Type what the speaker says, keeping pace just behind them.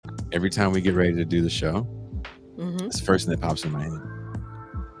Every time we get ready to do the show, Mm-hmm. it's the first thing that pops in my head.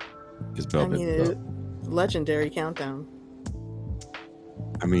 Is Bell Biv DeVoe. Legendary countdown.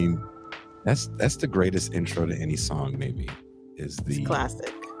 I mean, that's the greatest intro to any song. Maybe is the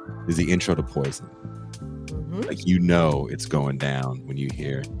classic. Is the intro to Poison. Mm-hmm. Like it's going down when you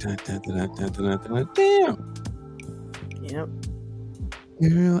hear. Damn. Yep.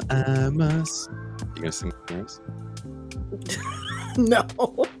 Girl, I must. You gonna sing yours? No.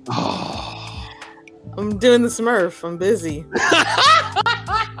 Oh. I'm doing the Smurf. I'm busy.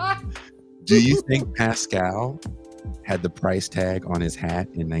 Do you think Pascal had the price tag on his hat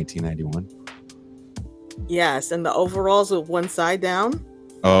in 1991? Yes, and the overalls with one side down.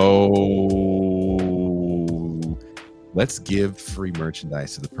 Oh, let's give free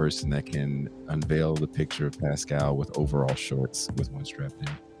merchandise to the person that can unveil the picture of Pascal with overall shorts with one strap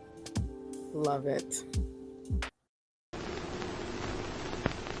down. Love it.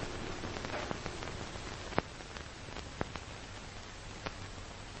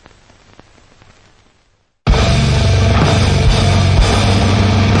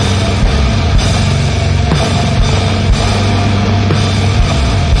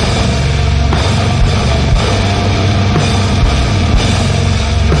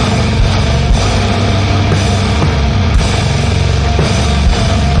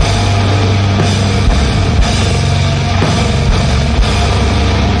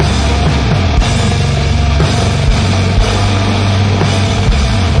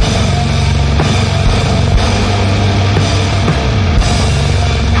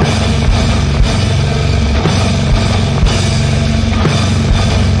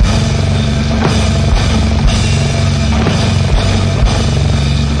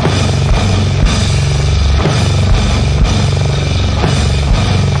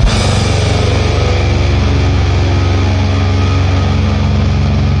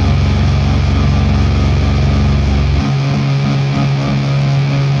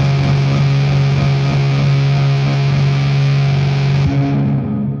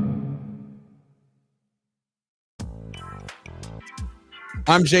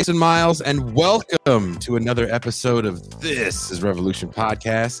 I'm Jason Miles, and welcome to another episode of This is Revolution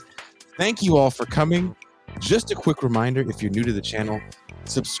Podcast. Thank you all for coming. Just a quick reminder, if you're new to the channel,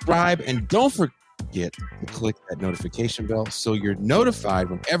 subscribe and don't forget to click that notification bell so you're notified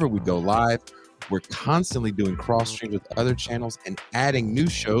whenever we go live. We're constantly doing cross streams with other channels and adding new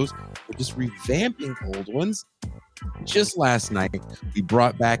shows. We're just revamping old ones. Just last night, we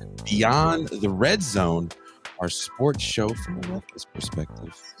brought back Beyond the Red Zone, our sports show from a leftist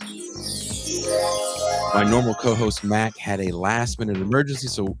perspective. My normal co-host Mac had a last-minute emergency,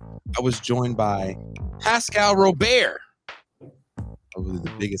 so I was joined by Pascal Robert, probably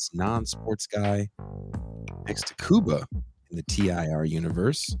the biggest non-sports guy next to Cuba in the TIR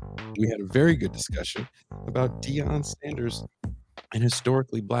universe. We had a very good discussion about Deion Sanders and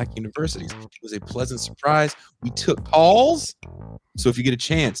historically black universities. It was a pleasant surprise. We took calls, so if you get a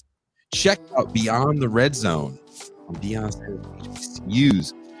chance, check out Beyond the Red Zone on Deion Sanders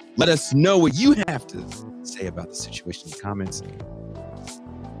HBCUs. Let us know what you have to say about the situation in the comments.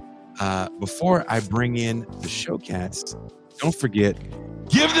 Before I bring in the show cats, don't forget,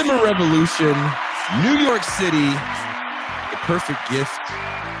 give them a revolution. New York City, the perfect gift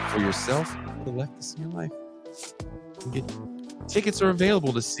for yourself and the leftists in your life. Tickets are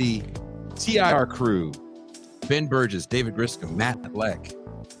available to see TIR crew, Ben Burgess, David Griscom, Matt Leck,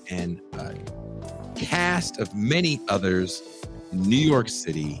 and a cast of many others in New York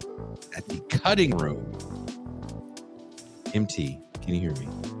City at the Cutting Room. MT, can you hear me?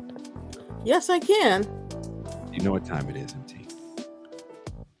 Yes, I can. Do you know what time it is, MT?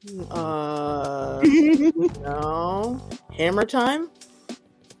 No. Hammer time?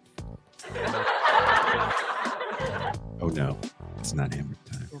 Oh no, it's not hammer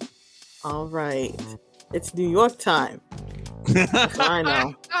time. All right. It's New York time. I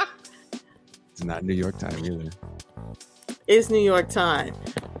know. It's not New York time either. It's New York time.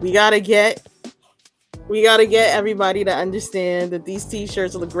 We gotta get everybody to understand that these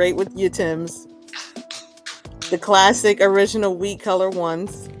t-shirts look great with your Timbs. The classic original wheat color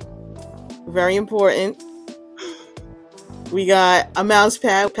ones. Very important. We got a mouse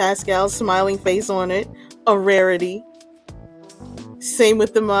pad, Pascal's smiling face on it. A rarity. Same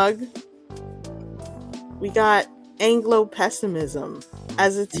with the mug. We got Anglo Pessimism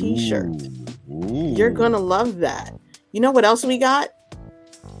as a t-shirt. Ooh. You're gonna love that. You know what else we got?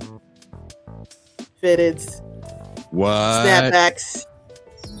 Fitteds. What? Snapbacks.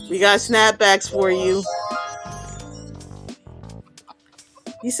 We got snapbacks for you.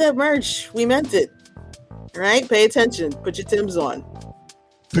 You said merch. We meant it. All right? Pay attention. Put your Timbs on.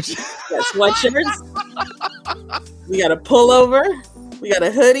 But you- We got sweatshirts. We got a pullover. We got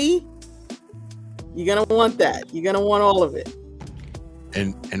a hoodie. You're gonna want that. You're gonna want all of it.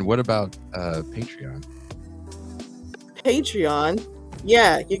 and what about Patreon? Patreon.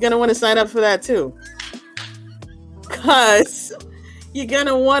 Yeah, you're gonna want to sign up for that too. Cause you're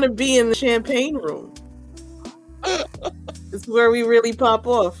gonna want to be in the champagne room. It's where we really pop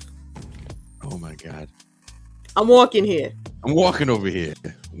off. Oh my God. I'm walking here. I'm walking over here.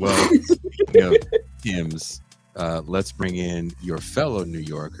 Well, speaking of Tim's, let's bring in your fellow New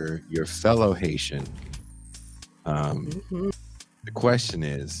Yorker, your fellow Haitian. The question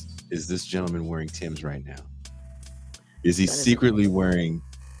is this gentleman wearing Tim's right now? Is he secretly wearing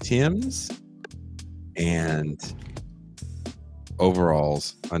Tim's and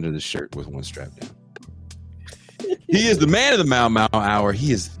overalls under the shirt with one strap down? He is the man of the Mau Mau Hour.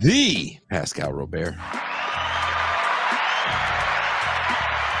 He is the Pascal Robert.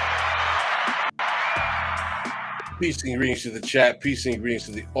 Peace and greetings to the chat. Peace and greetings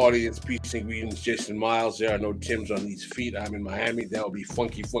to the audience. Peace and greetings, Jason Miles. There are no Tims on these feet. I'm in Miami. That will be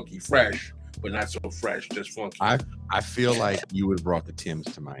funky, fresh, but not so fresh, just funky. I feel like you would have brought the Tims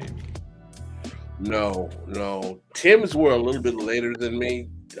to Miami. No. Tims were a little bit later than me.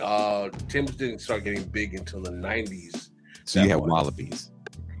 Tims didn't start getting big until the 90s. So you had Wallabies.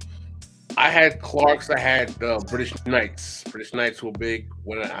 I had Clarks. I had British Knights. British Knights were big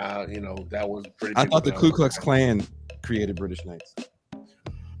when that was pretty. I thought the Ku Klux Klan created British Knights.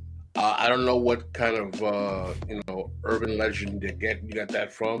 I don't know what kind of urban legend you got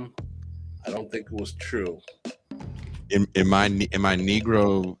that from. I don't think it was true. In my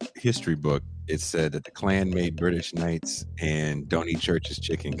Negro history book, it said that the Klan made British Knights and don't eat Church's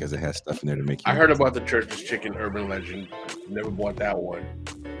chicken because it has stuff in there to make you. I heard about the Church's chicken urban legend. Never bought that one.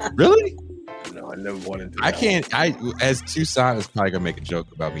 Really? No, I never bought into that. I can't. As Tucson is probably gonna make a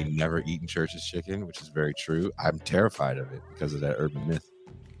joke about me never eating Church's chicken, which is very true. I'm terrified of it because of that urban myth.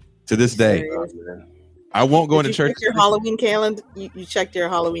 To this day, I won't go into church. Your Halloween calendar. You checked your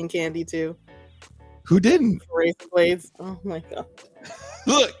Halloween candy too. Who didn't? Razor blades. Oh my God.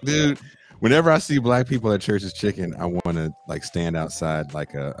 Look, dude. Whenever I see black people at Church's Chicken, I want to like stand outside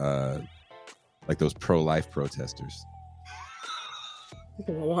like like those pro-life protesters.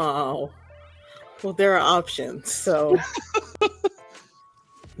 Wow. Well, there are options. So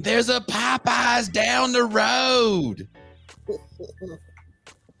there's a Popeyes down the road.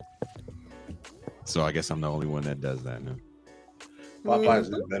 So I guess I'm the only one that does that now.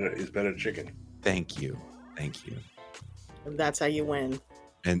 Popeyes is better chicken. Thank you. And that's how you win.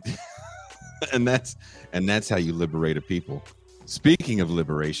 And that's how you liberate a people. Speaking of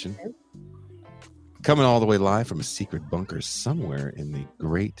liberation, coming all the way live from a secret bunker somewhere in the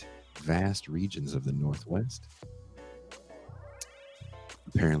great, vast regions of the Northwest.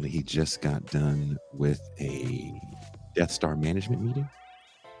 Apparently, he just got done with a Death Star management meeting.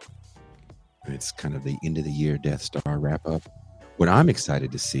 It's kind of the end of the year Death Star wrap up. What I'm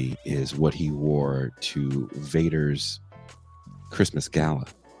excited to see is what he wore to Vader's Christmas gala.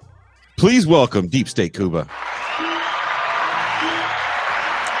 Please welcome Deep State Cuba.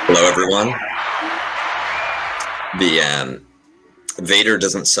 Hello, everyone. Vader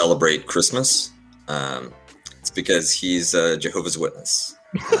doesn't celebrate Christmas. It's because he's a Jehovah's Witness.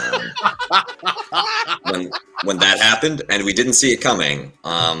 When that happened, and we didn't see it coming,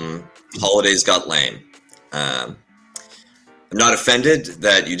 holidays got lame. I'm not offended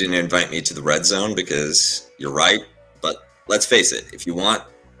that you didn't invite me to the Red Zone because you're right. But let's face it, if you want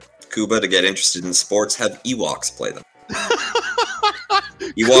Cuba to get interested in sports, have Ewoks play them.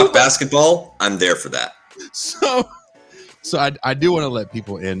 Ewok basketball, I'm there for that. So I do want to let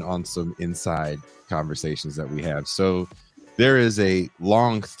people in on some inside conversations that we have. So there is a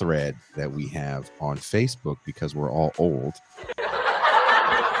long thread that we have on Facebook because we're all old.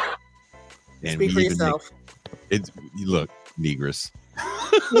 And speak for yourself. Look, Negress.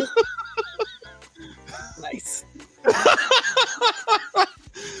 Nice.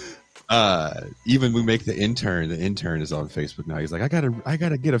 Even we make the intern is on Facebook now. He's like, I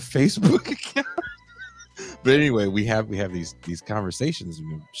gotta get a Facebook account. But anyway, we have these conversations,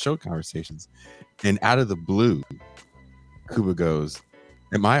 show conversations, and out of the blue, Cuba goes,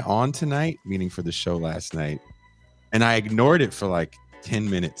 "Am I on tonight?" Meaning for the show last night, and I ignored it for like 10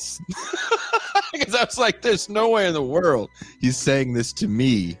 minutes because I was like, "There's no way in the world he's saying this to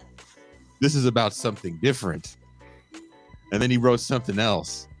me. This is about something different." And then he wrote something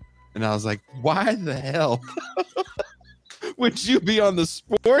else. And I was like, why the hell would you be on the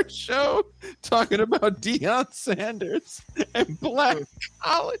sports show talking about Deion Sanders and black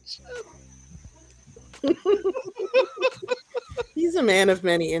colleges? He's a man of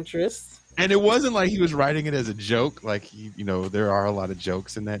many interests. And it wasn't like he was writing it as a joke. Like, there are a lot of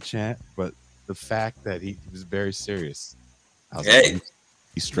jokes in that chat, but the fact that he was very serious. I was like,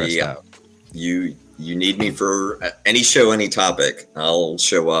 he's stressed out. You need me for any show, any topic. I'll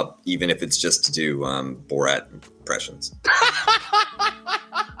show up, even if it's just to do Borat impressions.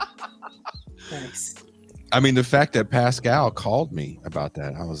 Nice. I mean, the fact that Pascal called me about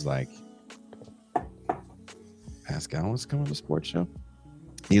that, I was like, Pascal wants to come on the sports show?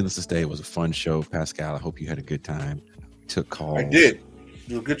 Needless to say, it was a fun show. Pascal, I hope you had a good time. We took calls. I did. It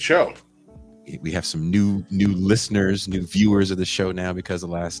was a good show. We have some new listeners, new viewers of the show now because of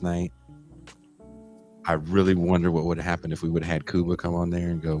last night. I really wonder what would have happened if we would have had Kuba come on there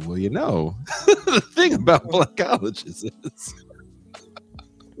and go, well, the thing about black colleges is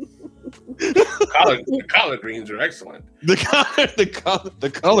the collard greens are excellent.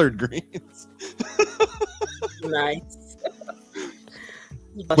 The colored greens. Nice.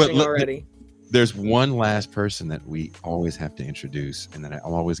 But already. There's one last person that we always have to introduce, and that I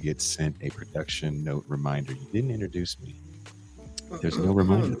always get sent a production note reminder. You didn't introduce me. There's no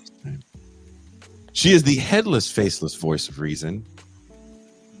reminder this time. She is the headless, faceless voice of reason.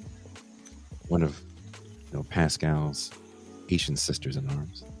 One of Pascal's Haitian sisters in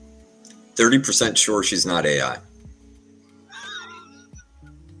arms. 30% sure she's not AI.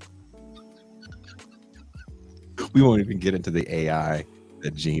 We won't even get into the AI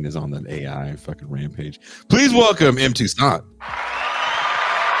that Gene is on the AI fucking rampage. Please welcome M. Toussaint.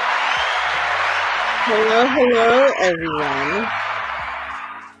 Hello, everyone.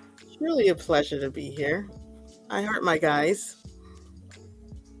 Really a pleasure to be here. I heart my guys.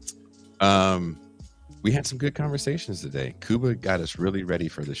 We had some good conversations today. Kuba got us really ready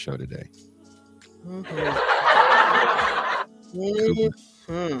for the show today.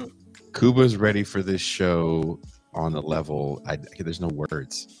 Kuba's ready for this show on the level. There's no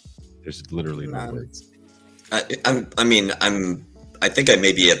words. There's literally no words. I think I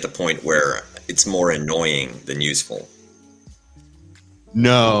may be at the point where it's more annoying than useful.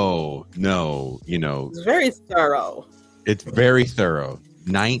 No, It's very thorough. It's very thorough.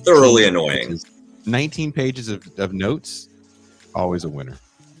 Thoroughly annoying. 19 pages of notes. Always a winner.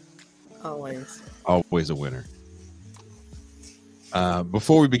 Always a winner.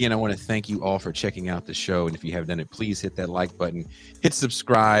 Before we begin, I want to thank you all for checking out the show. And if you haven't done it, please hit that like button. Hit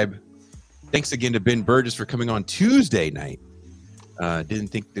subscribe. Thanks again to Ben Burgess for coming on Tuesday night. Didn't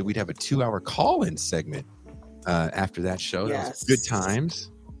think that we'd have a 2-hour call-in segment after that show. Yes. That was good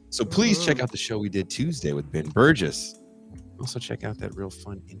times. So please check out the show we did Tuesday with Ben Burgess. Also check out that real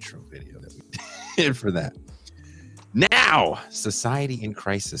fun intro video that we did for that. Now, society in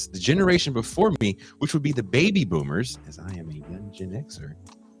crisis. The generation before me, which would be the baby boomers, as I am a young Gen Xer,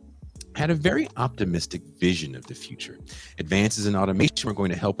 had a very optimistic vision of the future. Advances in automation were going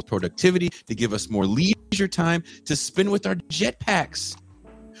to help with productivity, to give us more leisure time to spend with our jetpacks.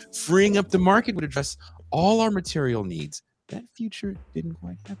 Freeing up the market would address all our material needs. That future didn't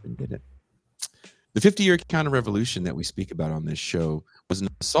quite happen, did it? The 50-year counter-revolution that we speak about on this show was an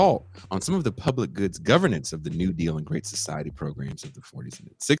assault on some of the public goods governance of the New Deal and Great Society programs of the 40s and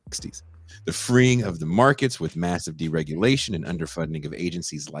 60s. The freeing of the markets with massive deregulation and underfunding of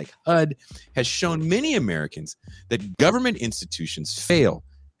agencies like HUD has shown many Americans that government institutions fail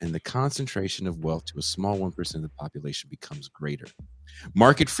and the concentration of wealth to a small 1% of the population becomes greater.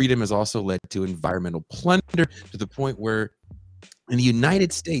 Market freedom has also led to environmental plunder to the point where in the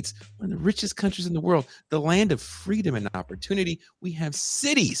United States, one of the richest countries in the world, the land of freedom and opportunity, we have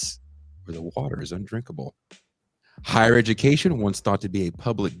cities where the water is undrinkable. Higher education, once thought to be a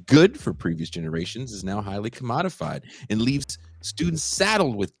public good for previous generations, is now highly commodified and leaves students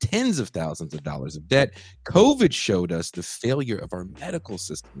saddled with tens of thousands of dollars of debt. COVID showed us the failure of our medical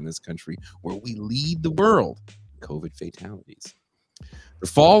system in this country, where we lead the world in COVID fatalities. The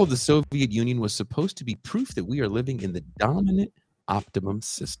fall of the Soviet Union was supposed to be proof that we are living in the dominant optimum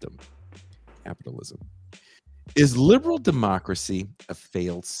system, capitalism. Is liberal democracy a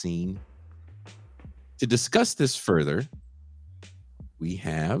failed scene? To discuss this further, we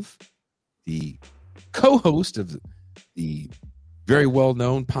have the co-host of the very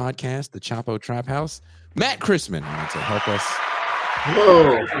well-known podcast, the Chapo Trap House, Matt Chrisman, on to help us.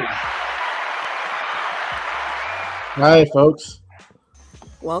 Hello. Hi, folks.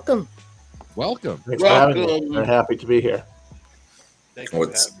 Welcome. Thanks for having me. We're happy to be here. Thank you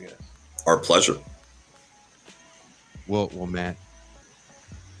for having us. Our pleasure. Well, Matt,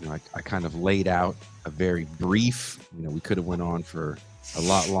 I kind of laid out a very brief, we could have went on for a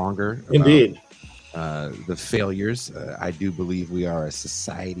lot longer. Indeed. The failures. I do believe we are a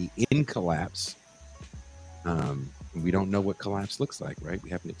society in collapse. We don't know what collapse looks like, right? We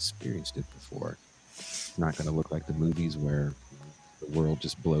haven't experienced it before. It's not going to look like the movies where the world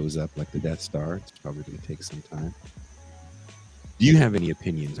just blows up like the Death Star. It's probably going to take some time. Do you have any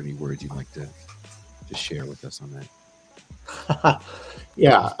opinions or any words you'd like to share with us on that?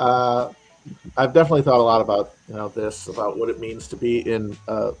 Yeah, I've definitely thought a lot about about what it means to be in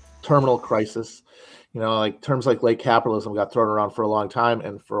a terminal crisis. Like terms like late capitalism got thrown around for a long time,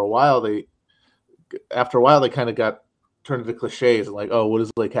 and after a while they kind of got turned into cliches and like, oh, what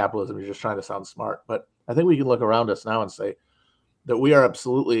is late capitalism? You're just trying to sound smart. But I think we can look around us now and say that we are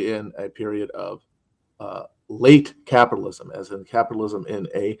absolutely in a period of late capitalism, as in capitalism in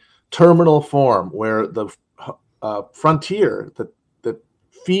a terminal form, where the frontier that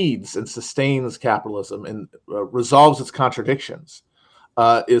feeds and sustains capitalism and resolves its contradictions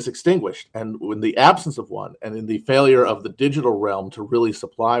is extinguished. And in the absence of one, and in the failure of the digital realm to really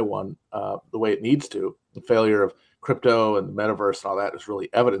supply one the way it needs to, the failure of crypto and the metaverse and all that is really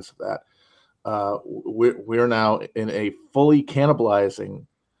evidence of that. We're now in a fully cannibalizing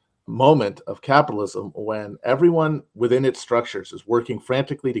moment of capitalism when everyone within its structures is working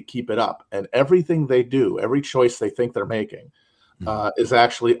frantically to keep it up, and everything they do, every choice they think they're making, is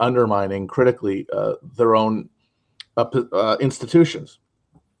actually undermining critically their own institutions.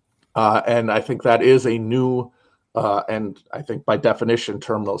 And I think that is a new and I think by definition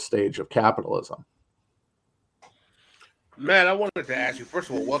terminal stage of capitalism. Matt, I wanted to ask you, first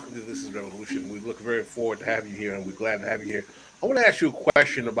of all, welcome to This Is Revolution. We look very forward to having you here, and we're glad to have you here. I want to ask you a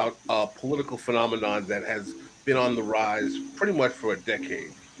question about a political phenomenon that has been on the rise pretty much for a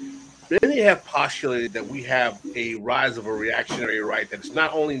decade. Many have postulated that we have a rise of a reactionary right that's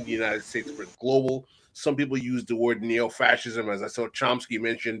not only in the United States, but global. Some people use the word neo-fascism, as I saw Chomsky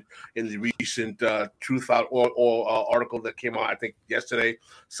mentioned in the recent Truth Out article that came out, I think, yesterday.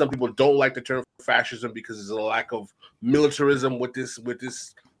 Some people don't like the term fascism because there's a lack of militarism with this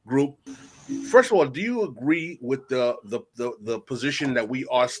group. First of all, do you agree with the position that we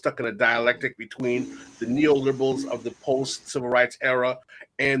are stuck in a dialectic between the neoliberals of the post-civil rights era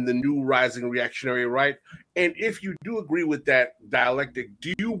and the new rising reactionary right? And if you do agree with that dialectic,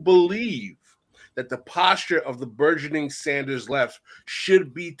 do you believe that the posture of the burgeoning Sanders left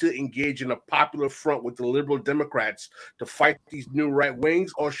should be to engage in a popular front with the liberal Democrats to fight these new right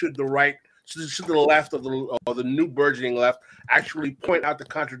wings, or should the left of the new burgeoning left actually point out the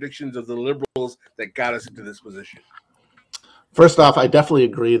contradictions of the liberals that got us into this position? First off, I definitely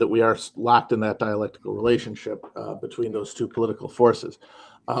agree that we are locked in that dialectical relationship between those two political forces.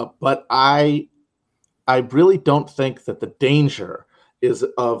 But I really don't think that the danger is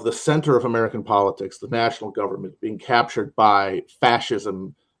of the center of American politics, the national government, being captured by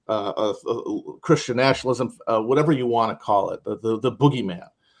fascism, Christian nationalism, whatever you want to call it, the boogeyman.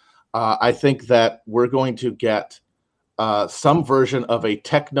 I think that we're going to get some version of a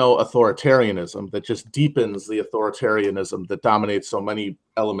techno-authoritarianism that just deepens the authoritarianism that dominates so many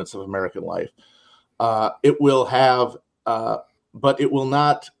elements of American life. It will have, but it will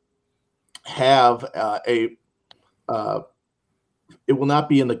not have it will not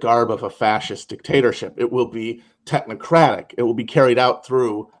be in the garb of a fascist dictatorship. It will be technocratic. It will be carried out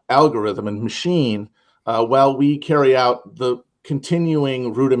through algorithm and machine, while we carry out the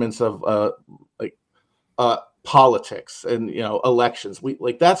continuing rudiments of politics and elections.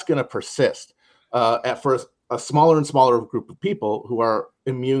 That's going to persist for a smaller and smaller group of people who are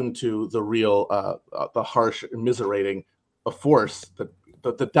immune to the real, the harsh, immiserating force,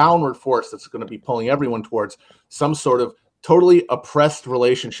 the downward force that's going to be pulling everyone towards some sort of totally oppressed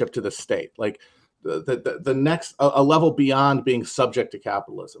relationship to the state, like the next a level beyond being subject to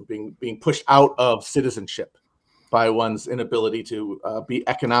capitalism, being pushed out of citizenship by one's inability to be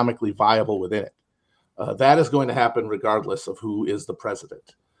economically viable within it. That is going to happen regardless of who is the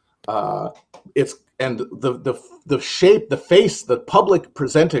president. The shape, the face, the public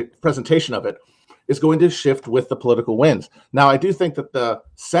presentation of it is going to shift with the political winds. Now, I do think that the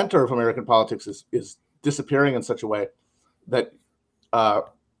center of American politics is disappearing in such a way that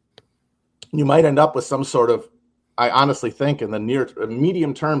you might end up with some sort of, I honestly think in the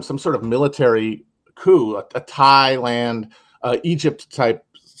medium term, some sort of military coup, a Thailand, Egypt type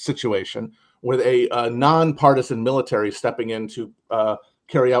situation with a nonpartisan military stepping in to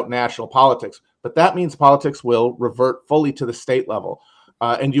carry out national politics. But that means politics will revert fully to the state level.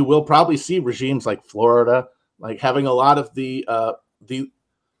 And you will probably see regimes like Florida, like having a lot of the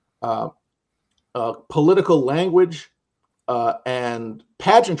political language and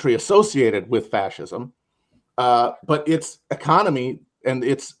pageantry associated with fascism, but its economy and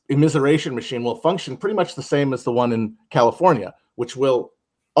its immiseration machine will function pretty much the same as the one in California, which will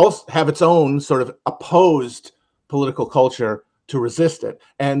also have its own sort of opposed political culture to resist it.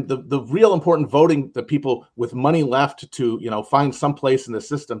 And the real important voting that people with money left to find some place in the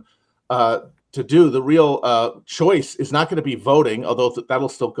system to do, the real choice is not going to be voting, although that'll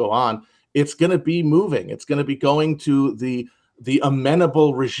still go on. It's going to be moving. It's going to be going to the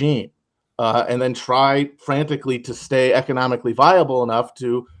amenable regime, and then try frantically to stay economically viable enough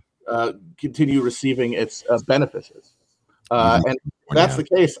to continue receiving its benefits. And if that's the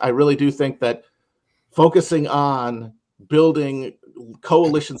case, I really do think that focusing on building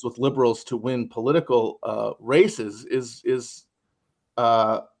coalitions with liberals to win political races is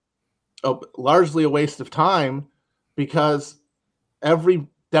largely a waste of time, because every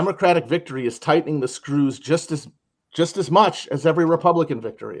Democratic victory is tightening the screws just as much as every Republican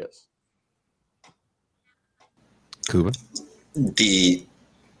victory is. Kuba?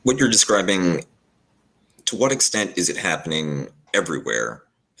 What you're describing, to what extent is it happening everywhere,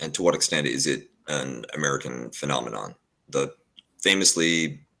 and to what extent is it an American phenomenon?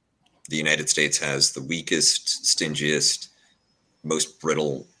 Famously, the United States has the weakest, stingiest, most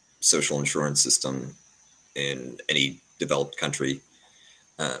brittle social insurance system in any developed country.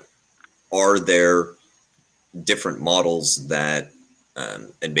 Are there different models that,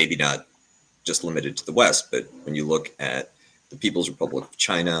 and maybe not just limited to the West, but when you look at the People's Republic of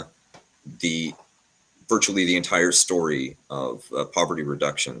China, virtually the entire story of poverty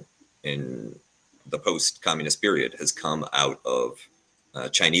reduction in the post-communist period has come out of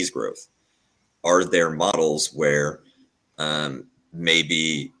Chinese growth. Are there models where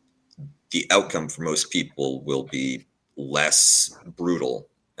maybe the outcome for most people will be less brutal,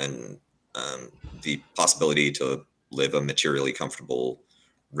 and the possibility to live a materially comfortable,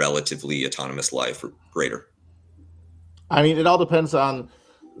 relatively autonomous life or greater? I mean, it all depends on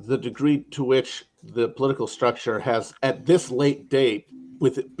the degree to which the political structure has, at this late date,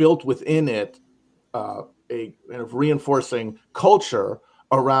 built within it a kind of reinforcing culture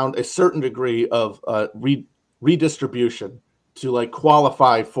around a certain degree of redistribution to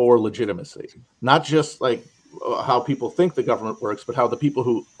qualify for legitimacy, not just how people think the government works, but how the people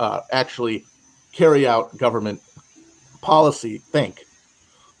who actually carry out government policy think.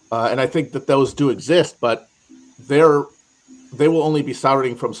 And I think that those do exist, but they will only be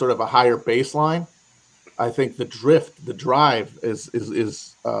starting from sort of a higher baseline. I think the drive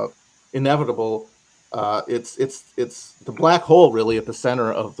is inevitable. It's the black hole really at the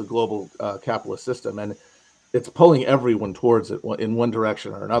center of the global capitalist system, and it's pulling everyone towards it in one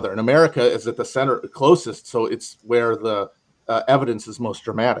direction or another. And America is at the center, closest, so it's where the evidence is most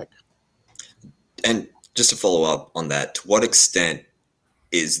dramatic. And just to follow up on that, to what extent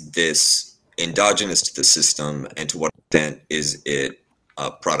is this endogenous to the system, and to what extent is it a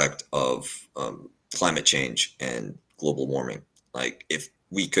product of climate change and global warming? Like, if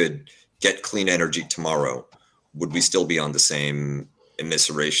we could get clean energy tomorrow, would we still be on the same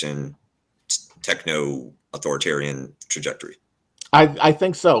immiseration, techno-authoritarian trajectory? I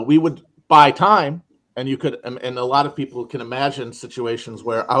think so. We would buy time, and and a lot of people can imagine situations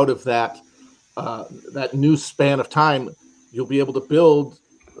where out of that new span of time, you'll be able to build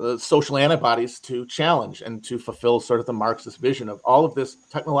social antibodies to challenge and to fulfill sort of the Marxist vision of all of this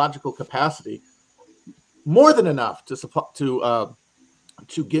technological capacity, more than enough to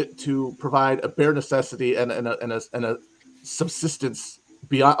provide a bare necessity and a subsistence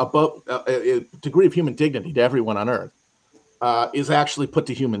above a degree of human dignity to everyone on Earth, is actually put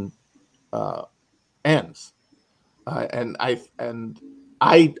to human ends. And I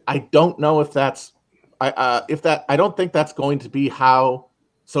don't know if that's I don't think that's going to be how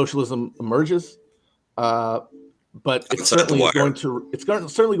socialism emerges, but it's certainly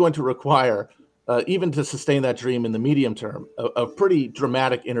going to require, even to sustain that dream in the medium term, a pretty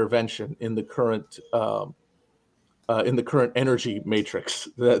dramatic intervention in the current energy matrix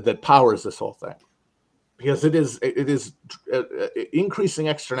that powers this whole thing, because it is increasing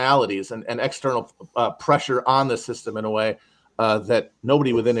externalities and external pressure on the system in a way that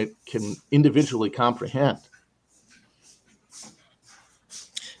nobody within it can individually comprehend.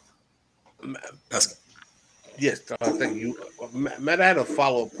 Yes, thank you. Matt, I had a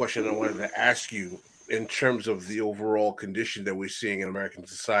follow-up question I wanted to ask you in terms of the overall condition that we're seeing in American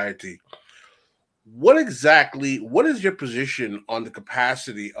society. What is your position on the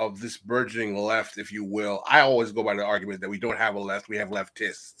capacity of this burgeoning left, if you will? I always go by the argument that we don't have a left, we have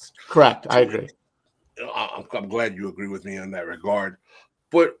leftists. Correct, I agree. I'm glad you agree with me on that regard.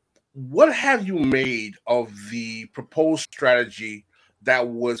 But what have you made of the proposed strategy that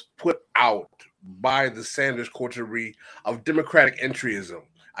was put out by the Sanders coterie of democratic entryism?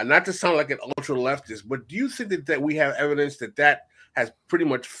 And not to sound like an ultra leftist, but do you think that we have evidence that has pretty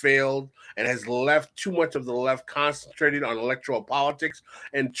much failed and has left too much of the left concentrated on electoral politics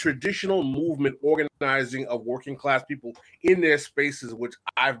and traditional movement organizing of working class people in their spaces, which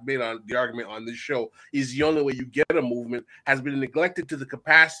I've made on the argument on this show is the only way you get a movement, has been neglected to the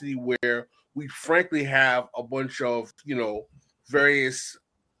capacity where we frankly have a bunch of, various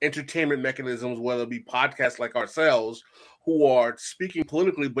entertainment mechanisms, whether it be podcasts like ourselves, who are speaking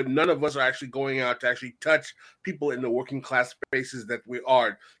politically, but none of us are actually going out to actually touch people in the working class spaces that we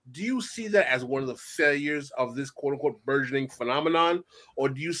are. Do you see that as one of the failures of this quote unquote burgeoning phenomenon? Or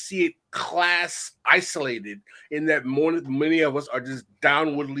do you see it class isolated in that many of us are just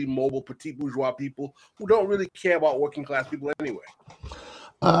downwardly mobile, petite bourgeois people who don't really care about working class people anyway?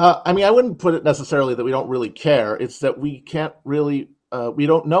 I wouldn't put it necessarily that we don't really care. It's that we can't really we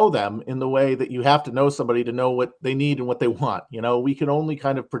don't know them in the way that you have to know somebody to know what they need and what they want. We can only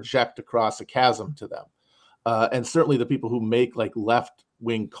kind of project across a chasm to them. And certainly the people who make like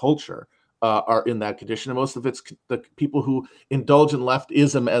left-wing culture are in that condition. And most of it's the people who indulge in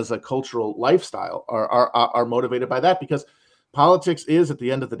leftism as a cultural lifestyle are motivated by that, because politics is, at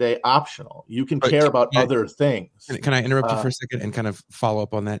the end of the day, optional. You can care about other things. Can I interrupt you for a second and kind of follow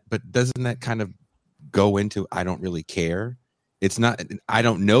up on that? But doesn't that kind of go into I don't really care? It's not, I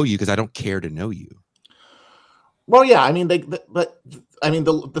don't know you because I don't care to know you. Well, yeah,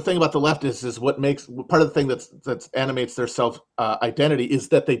 the thing about the left is what makes part of the thing that animates their self identity is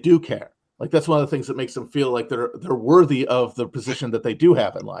that they do care. Like that's one of the things that makes them feel like they're worthy of the position that they do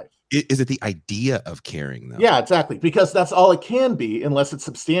have in life. Is it the idea of caring, though? Yeah, exactly. Because that's all it can be unless it's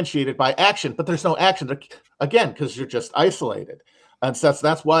substantiated by action. But there's no action again because you're just isolated, and so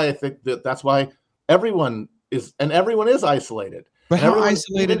that's why I think that's why everyone is isolated. But how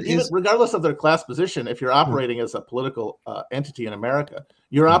isolated even regardless of their class position, if you're operating as a political entity in America,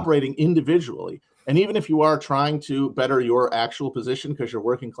 you're operating individually. And even if you are trying to better your actual position because you're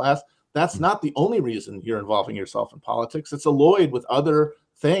working class, that's not the only reason you're involving yourself in politics. It's alloyed with other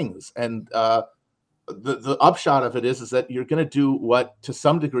things. And the upshot of it is that you're going to do what to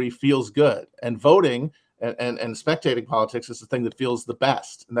some degree feels good. And voting and spectating politics is the thing that feels the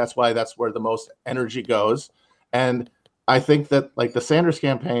best. And that's where the most energy goes. And I think that like the Sanders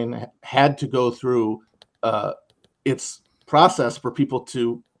campaign had to go through its process for people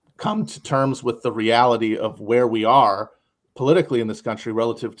to come to terms with the reality of where we are politically in this country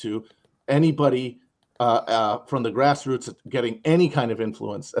relative to anybody from the grassroots getting any kind of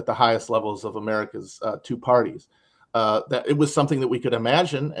influence at the highest levels of America's two parties. That it was something that we could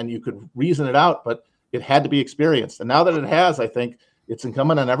imagine and you could reason it out, but it had to be experienced. And now that it has, I think it's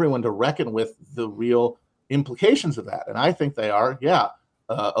incumbent on everyone to reckon with the real implications of that. And I think they are,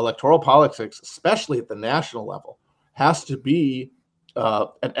 electoral politics, especially at the national level, has to be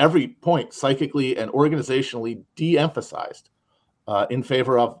at every point psychically and organizationally de-emphasized in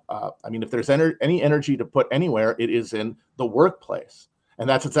favor of, if there's any energy to put anywhere, it is in the workplace. And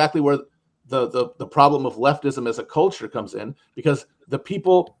that's exactly where the problem of leftism as a culture comes in, because the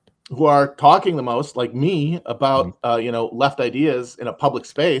people who are talking the most, like me, about left ideas in a public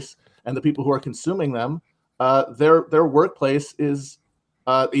space, and the people who are consuming them, their workplace is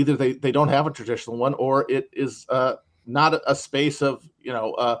either they don't have a traditional one, or it is not a space of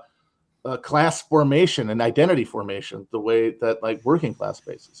class formation and identity formation the way that like working class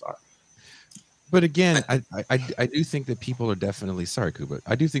spaces are. But again, I do think that people are definitely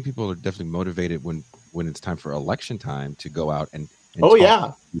I do think people are definitely motivated when it's time for election time to go out and talk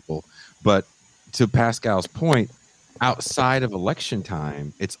to people. But to Pascal's point, outside of election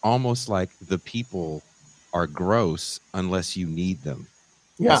time, it's almost like the people are gross unless you need them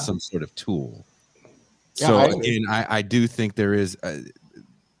as some sort of tool. So again, I do think there is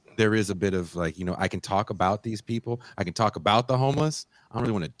a bit of like, I can talk about these people. I can talk about the homeless. I don't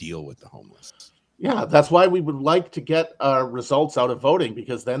really want to deal with the homeless. Yeah, that's why we would like to get results out of voting,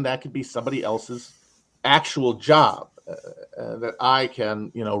 because then that could be somebody else's actual job that I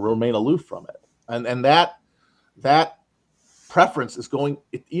can, remain aloof from it. And that preference is going,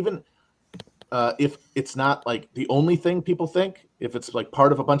 even if it's not like the only thing people think, if it's like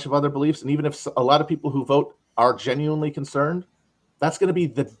part of a bunch of other beliefs, and even if a lot of people who vote are genuinely concerned, that's going to be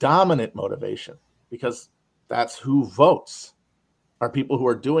the dominant motivation, because that's who votes, are people who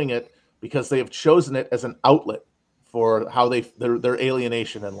are doing it because they have chosen it as an outlet for how their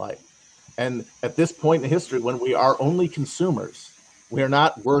alienation in life. And at this point in history, when we are only consumers, we are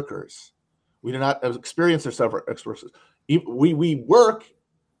not workers. We do not experience ourselves. We work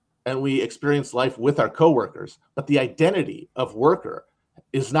and we experience life with our coworkers, but the identity of worker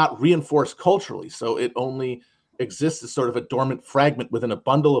is not reinforced culturally. So it only exists as sort of a dormant fragment within a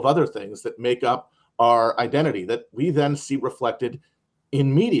bundle of other things that make up our identity that we then see reflected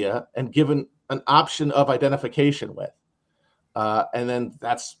in media and given an option of identification with. And then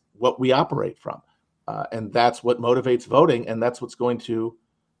that's what we operate from. And that's what motivates voting. And that's what's going to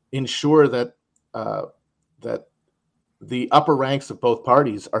ensure that that the upper ranks of both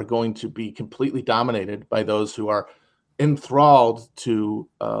parties are going to be completely dominated by those who are enthralled to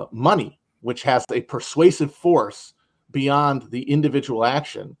money, which has a persuasive force beyond the individual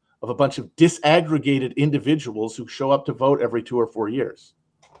action of a bunch of disaggregated individuals who show up to vote every 2 or 4 years.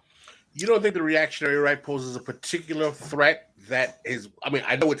 You don't think the reactionary right poses a particular threat that is, I mean,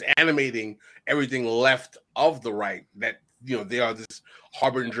 I know it's animating everything left of the right, that, you know, they are this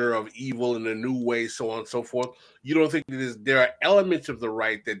harbinger of evil in a new way, so on and so forth. You don't think there are elements of the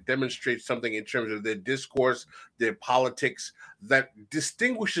right that demonstrate something in terms of their discourse, their politics, that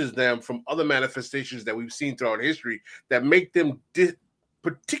distinguishes them from other manifestations that we've seen throughout history that make them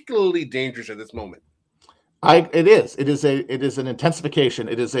particularly dangerous at this moment? It is an intensification.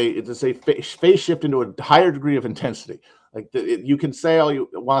 It is a phase shift into a higher degree of intensity. Like you can say all you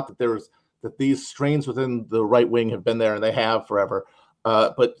want that these strains within the right wing have been there and they have forever.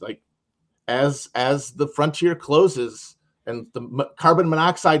 But like as the frontier closes and the carbon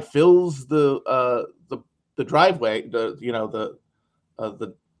monoxide fills the driveway, the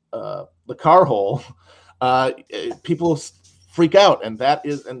car hole, people freak out,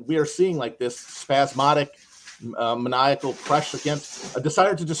 and we are seeing like this spasmodic, maniacal crush against a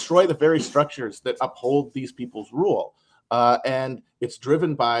desire to destroy the very structures that uphold these people's rule. And it's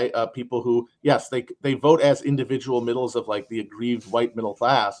driven by people who, yes, they vote as individual middles of like the aggrieved white middle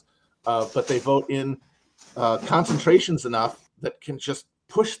class, but they vote in concentrations enough that can just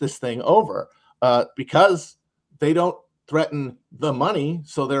push this thing over because they don't threaten the money,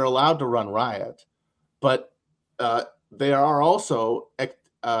 so they're allowed to run riot. But they are also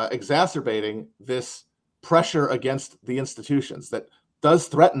exacerbating this pressure against the institutions that does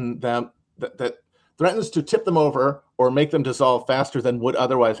threaten them, that threatens to tip them over or make them dissolve faster than would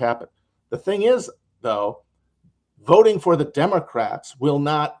otherwise happen. The thing is, though, voting for the Democrats will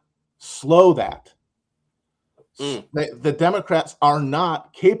not slow that. The Democrats are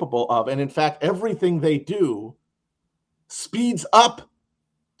not capable of, and in fact, everything they do speeds up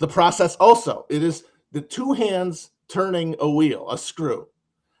the process also. It is the two hands turning a wheel, a screw,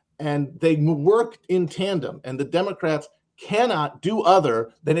 and they work in tandem, and the Democrats cannot do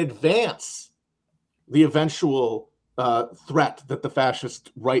other than advance the eventual threat that the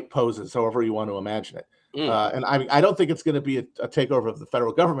fascist right poses, however you want to imagine it. And I don't think it's going to be a takeover of the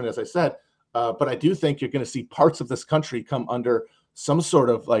federal government, as I said, but I do think you're going to see parts of this country come under some sort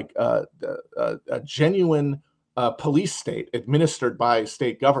of like a genuine police state administered by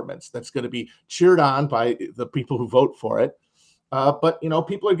state governments that's going to be cheered on by the people who vote for it. But, you know,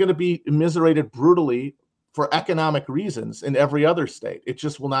 people are going to be immiserated brutally for economic reasons in every other state. It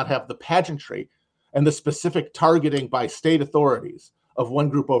just will not have the pageantry and the specific targeting by state authorities of one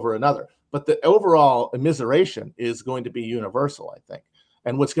group over another. But the overall immiseration is going to be universal, I think.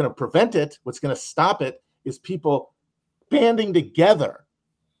 And what's going to prevent it, what's going to stop it, is people banding together,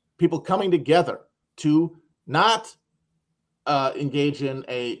 people coming together to not engage in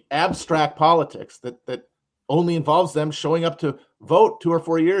a abstract politics that only involves them showing up to vote 2 or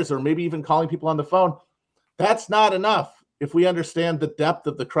 4 years, or maybe even calling people on the phone. That's not enough if we understand the depth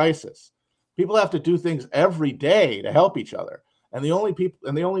of the crisis. People have to do things every day to help each other. And the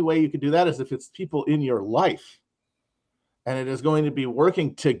only way you can do that is if it's people in your life. And it is going to be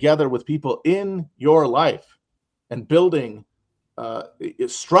working together with people in your life and building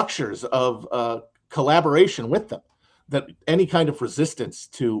structures of collaboration with them, that any kind of resistance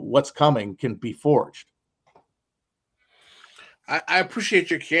to what's coming can be forged. I appreciate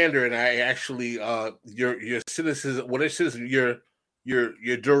your candor, and I actually your cynicism. When it says your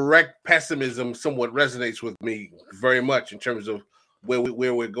direct pessimism, somewhat resonates with me very much in terms of where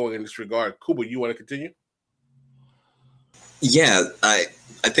we're going in this regard. Kuba, you want to continue? Yeah, I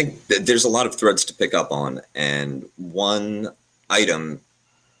think that there's a lot of threads to pick up on, and one item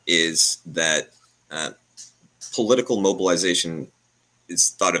is that political mobilization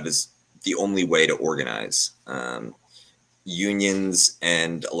is thought of as the only way to organize. Unions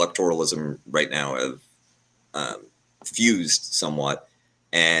and electoralism right now have fused somewhat,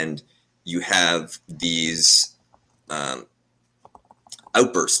 and you have these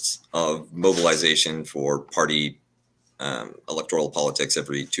outbursts of mobilization for party electoral politics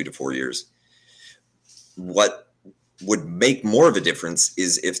every 2 to 4 years. What would make more of a difference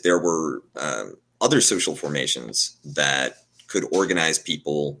is if there were other social formations that could organize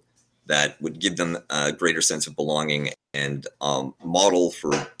people that would give them a greater sense of belonging and model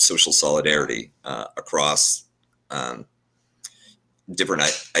for social solidarity across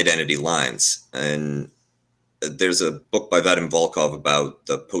different identity lines. And there's a book by Vadim Volkov about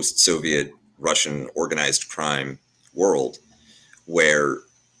the post-Soviet Russian organized crime world, where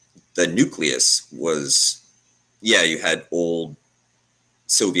the nucleus was, you had old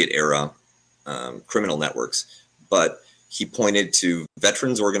Soviet era criminal networks, but he pointed to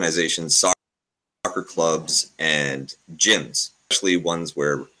veterans organizations, soccer clubs, and gyms, especially ones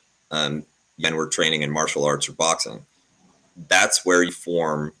where men were training in martial arts or boxing. That's where you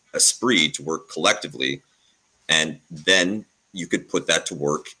form a spree to work collectively, and then you could put that to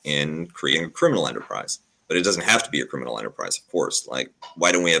work in creating a criminal enterprise. But it doesn't have to be a criminal enterprise, of course. Like,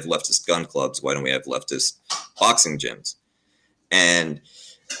 why don't we have leftist gun clubs? Why don't we have leftist boxing gyms? And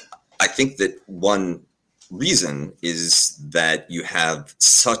I think that one reason is that you have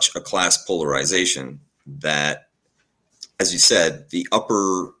such a class polarization that, as you said, the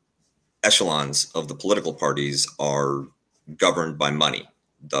upper echelons of the political parties are governed by money.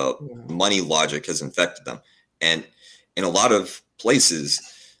 The money logic has infected them. And in a lot of places,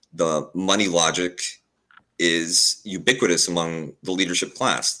 the money logic is ubiquitous among the leadership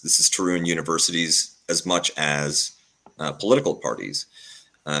class. This is true in universities as much as political parties.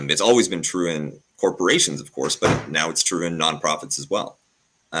 It's always been true in corporations, of course, but now it's true in nonprofits as well.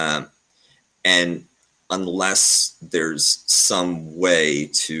 And unless there's some way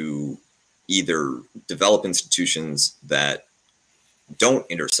to either develop institutions that don't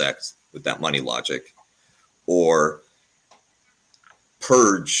intersect with that money logic, or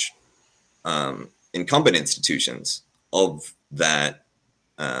purge incumbent institutions of that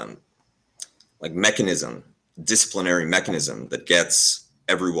mechanism, disciplinary mechanism that gets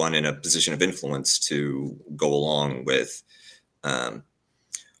everyone in a position of influence to go along with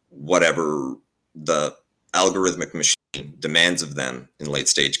whatever the algorithmic machine demands of them in late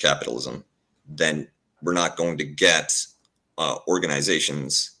stage capitalism, then we're not going to get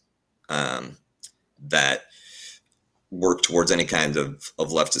organizations that work towards any kind of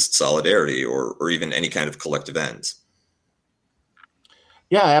leftist solidarity or even any kind of collective ends.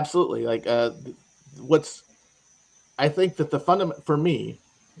 Yeah, absolutely. Like I think that the fundament for me,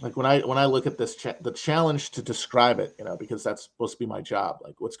 like when I look at this, the challenge to describe it, because that's supposed to be my job.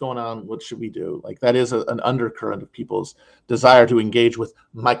 Like, what's going on? What should we do? Like, that is an undercurrent of people's desire to engage with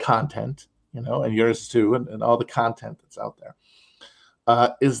my content, and yours too, and all the content that's out there,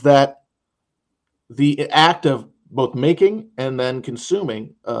 is that the act of both making and then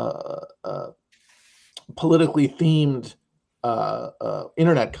consuming politically themed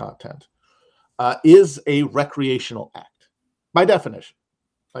internet content is a recreational act by definition.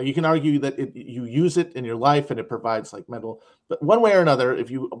 You can argue that you use it in your life and it provides mental, but one way or another,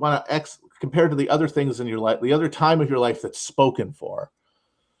 if you want to compared to the other things in your life, the other time of your life that's spoken for,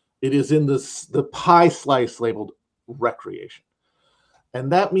 it is in the pie slice labeled recreation.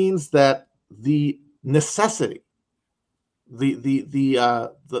 And that means that the necessity,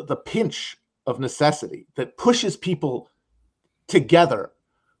 the pinch of necessity that pushes people together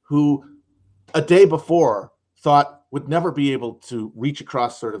who a day before thought would never be able to reach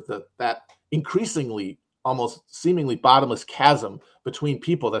across sort of that increasingly almost seemingly bottomless chasm between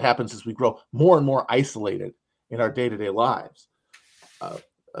people that happens as we grow more and more isolated in our day-to-day lives.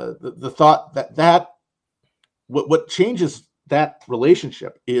 The thought that what changes that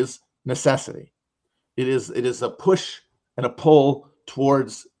relationship is necessity. It is a push and a pull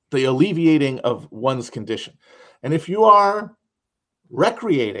towards the alleviating of one's condition. And if you are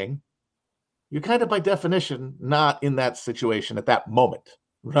recreating, you're kind of by definition not in that situation at that moment,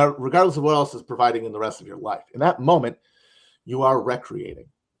 regardless of what else is providing in the rest of your life. In that moment, you are recreating.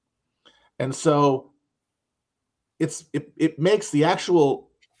 And so it makes the actual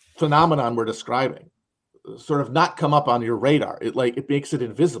phenomenon we're describing sort of not come up on your radar. It makes it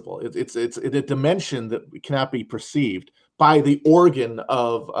invisible. It's in a dimension that cannot be perceived by the organ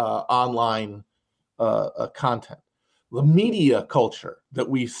of online content. The media culture that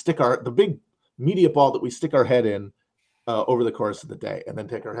we the big media ball that we stick our head in over the course of the day and then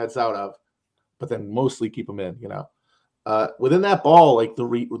take our heads out of, but then mostly keep them in, within that ball,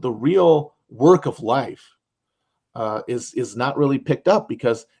 the real work of life is not really picked up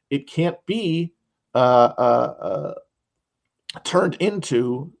because it can't be turned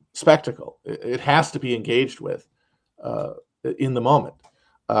into spectacle. It has to be engaged with in the moment.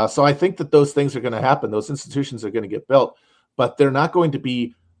 So I think that those things are going to happen. Those institutions are going to get built, but they're not going to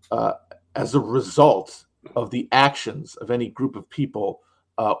be as a result of the actions of any group of people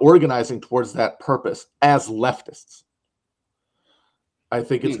organizing towards that purpose as leftists. I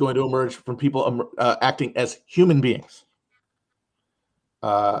think it's going to emerge from people acting as human beings.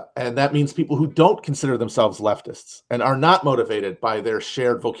 And that means people who don't consider themselves leftists and are not motivated by their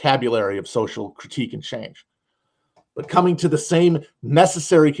shared vocabulary of social critique and change, but coming to the same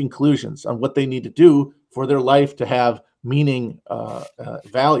necessary conclusions on what they need to do for their life to have meaning,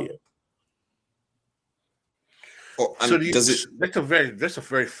 value. Well, that's a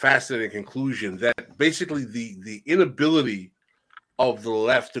very fascinating conclusion. That basically the inability of the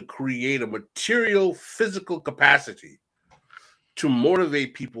left to create a material, physical capacity to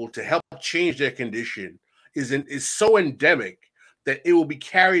motivate people to help change their condition is so endemic that it will be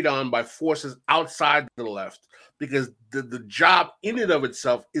carried on by forces outside the left, because the job in and of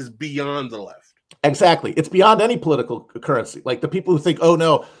itself is beyond the left. Exactly. It's beyond any political currency. Like the people who think, oh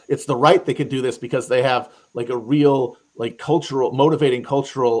no, it's the right that can do this because they have like a real, like motivating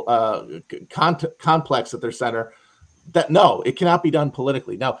cultural complex at their center. That no, it cannot be done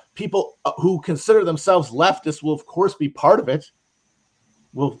politically. Now, people who consider themselves leftists will of course be part of it,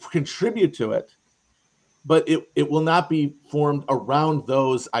 will contribute to it, but it will not be formed around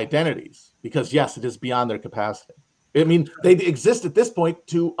those identities, because yes, it is beyond their capacity. I mean, they exist at this point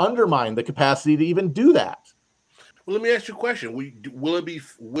to undermine the capacity to even do that. Well, let me ask you a question: will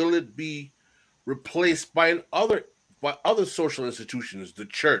it be replaced by other social institutions, the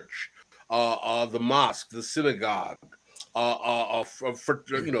church, the mosque, the synagogue,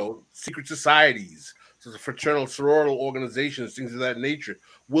 secret societies, so the fraternal, sororial organizations, things of that nature?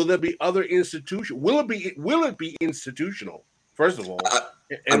 Will there be other institutions? Will it be institutional? First of all,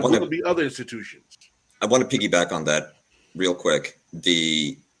 and will it be other institutions? I want to piggyback on that real quick.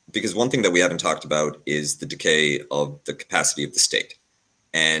 Because one thing that we haven't talked about is the decay of the capacity of the state.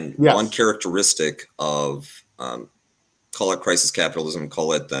 And one characteristic of, call it crisis capitalism,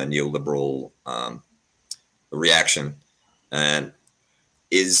 call it the neoliberal reaction, and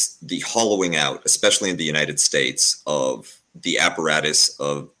is the hollowing out, especially in the United States, of the apparatus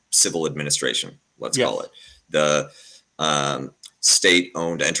of civil administration, let's call it. The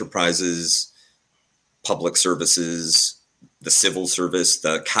state-owned enterprises, public services, the civil service,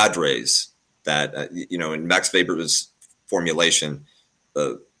 the cadres that, in Max Weber's formulation,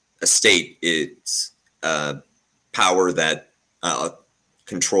 a state is power that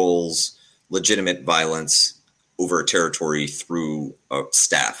controls legitimate violence over a territory through a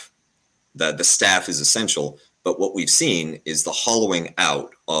staff. The staff is essential, but what we've seen is the hollowing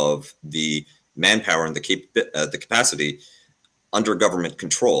out of the manpower and the capacity under government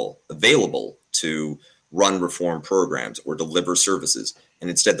control available to run reform programs or deliver services, and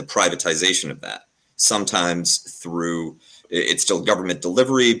instead the privatization of that. Sometimes through, it's still government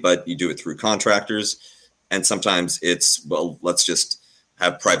delivery, but you do it through contractors. And sometimes it's, well, let's just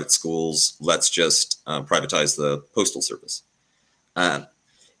have private schools. Let's just privatize the postal service.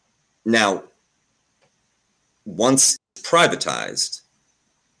 Now, once privatized,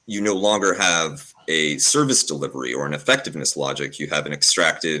 you no longer have a service delivery or an effectiveness logic. You have an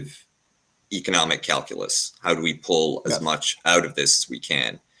extractive economic calculus. How do we pull as much out of this as we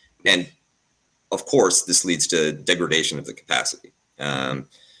can? And of course, this leads to degradation of the capacity,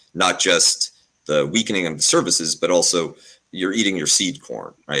 not just the weakening of the services, but also you're eating your seed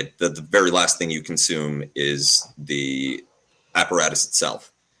corn, right? The very last thing you consume is the apparatus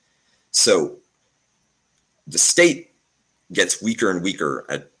itself. So the state gets weaker and weaker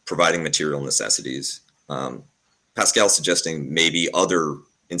at providing material necessities. Pascal's suggesting maybe other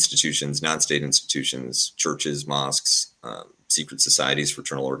institutions, non-state institutions, churches, mosques, secret societies,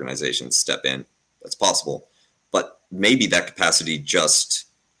 fraternal organizations step in. That's possible. But maybe that capacity just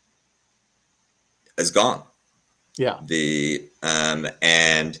is gone. Yeah.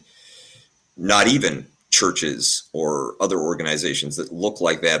 And not even churches or other organizations that look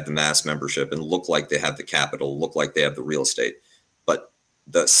like they have the mass membership and look like they have the capital, look like they have the real estate, but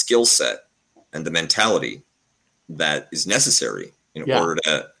the skill set and the mentality that is necessary in order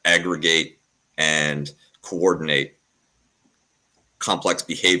to aggregate and coordinate complex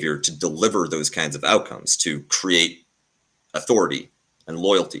behavior to deliver those kinds of outcomes, to create authority and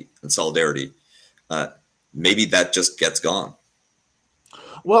loyalty and solidarity. Maybe that just gets gone.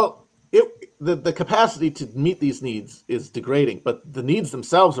 Well, the capacity to meet these needs is degrading, but the needs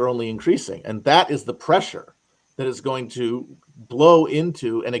themselves are only increasing. And that is the pressure that is going to blow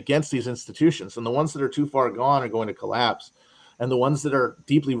into and against these institutions. And the ones that are too far gone are going to collapse. And the ones that are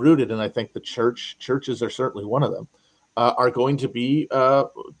deeply rooted, and I think the churches are certainly one of them, are going to be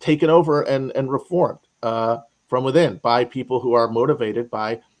taken over and reformed from within by people who are motivated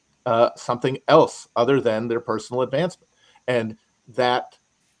by something else other than their personal advancement. And that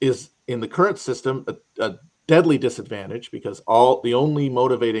is, in the current system, a deadly disadvantage because the only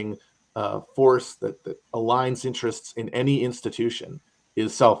motivating force that aligns interests in any institution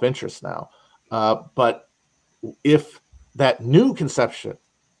is self-interest now. But if that new conception,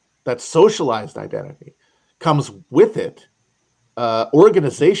 that socialized identity, comes with it,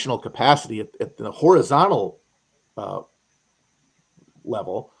 organizational capacity at the horizontal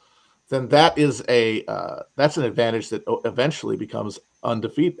level, then that is that's an advantage that eventually becomes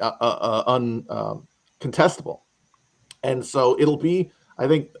uncontestable. And so it'll be, I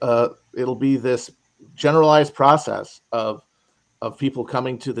think, it'll be this generalized process of people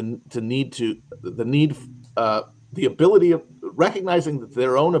coming to the ability of recognizing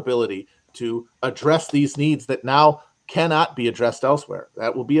their own ability to address these needs that now cannot be addressed elsewhere.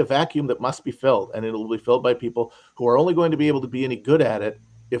 That will be a vacuum that must be filled, and it will be filled by people who are only going to be able to be any good at it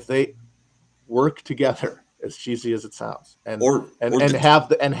if they work together, as cheesy as it sounds, and have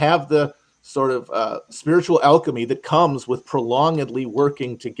the sort of spiritual alchemy that comes with prolongedly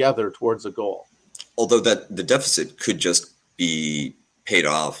working together towards a goal. Although that the deficit could just be paid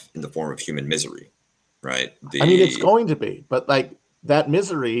off in the form of human misery, right? I mean, it's going to be, but like that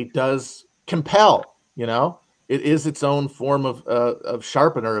misery does compel, it is its own form of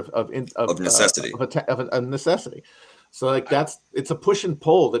sharpener of necessity, of a necessity. So like it's a push and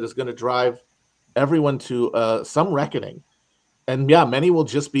pull that is going to drive everyone to some reckoning. And yeah, many will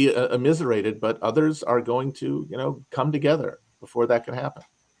just be immiserated, but others are going to, come together before that can happen.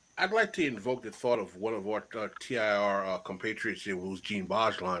 I'd like to invoke the thought of one of our TIR compatriots here, who's Gene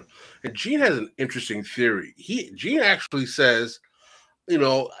Bajlan. And Gene has an interesting theory. Gene actually says,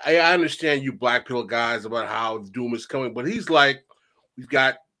 I understand you black pill guys about how the doom is coming, but he's like, we've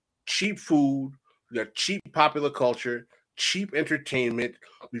got cheap food, we've got cheap popular culture, cheap entertainment,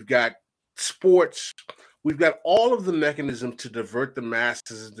 we've got sports, we've got all of the mechanism to divert the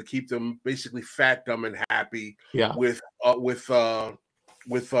masses and to keep them basically fat, dumb, and happy with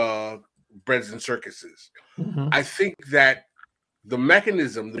breads and circuses. Mm-hmm. I think that the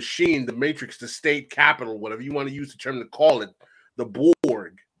mechanism, the machine, the matrix, the state capital, whatever you want to use the term to call it, the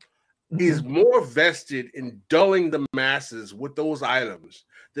Borg, is more vested in dulling the masses with those items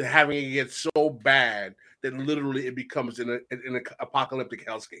than having it get so bad that literally it becomes an apocalyptic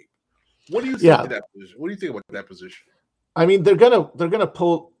hellscape. What do you think of that position? What do you think about that position? I mean, they're gonna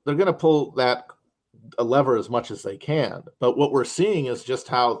pull that a lever as much as they can, but what we're seeing is just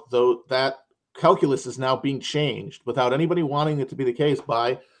how that calculus is now being changed without anybody wanting it to be the case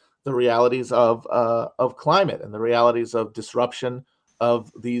by the realities of climate and the realities of disruption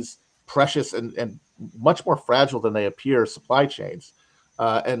of these precious and much more fragile than they appear supply chains,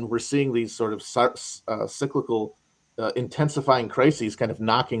 and we're seeing these sort of cyclical intensifying crises kind of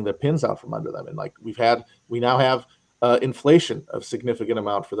knocking the pins out from under them. And like we now have inflation of significant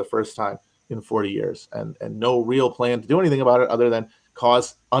amount for the first time in 40 years, and no real plan to do anything about it other than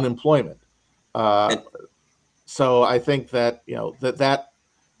cause unemployment. So I think that that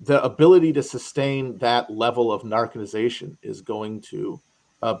the ability to sustain that level of narcotization is going to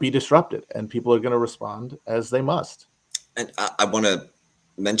be disrupted, and people are going to respond as they must. And I want to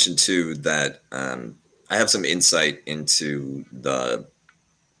mention too that I have some insight into the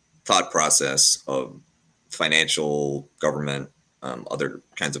thought process of financial, government, other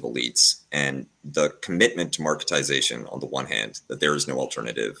kinds of elites, and the commitment to marketization on the one hand, that there is no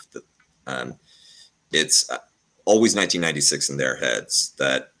alternative, that it's always 1996 in their heads,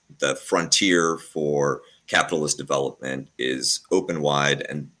 that the frontier for capitalist development is open wide,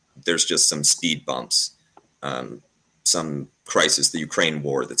 and there's just some speed bumps, some crisis, the Ukraine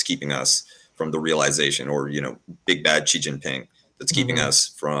war, that's keeping us from the realization, or big bad Xi Jinping, that's keeping us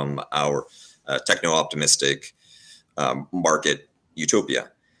from our techno-optimistic market utopia.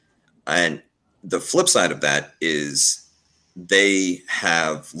 And the flip side of that is they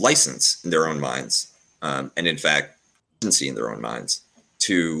have license in their own minds, and in fact, agency in their own minds,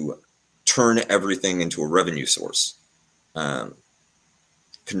 to turn everything into a revenue source,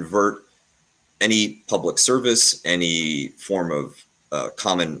 convert any public service, any form of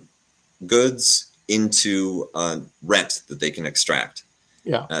common goods into rent that they can extract.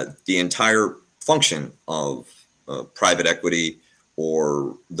 Yeah. The entire function of private equity,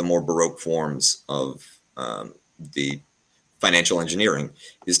 or the more Baroque forms of the financial engineering,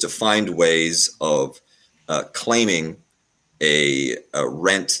 is to find ways of claiming a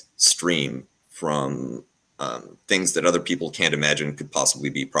rent stream from things that other people can't imagine could possibly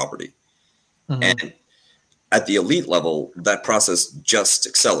be property. And at the elite level, that process just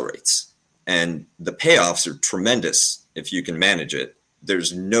accelerates, and the payoffs are tremendous if you can manage it.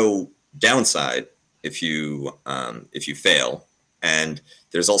 There's no downside if you fail, and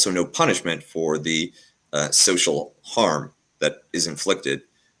there's also no punishment for the social harm that is inflicted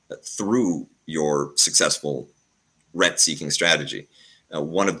through your successful rent-seeking strategy.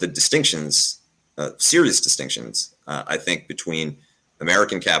 One of the distinctions, serious distinctions, I think, between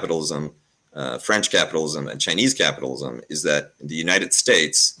American capitalism, French capitalism, and Chinese capitalism is that in the United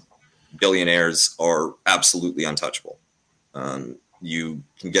States, billionaires are absolutely untouchable. You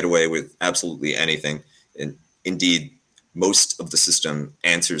can get away with absolutely anything. And indeed, most of the system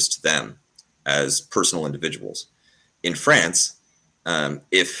answers to them as personal individuals. In France,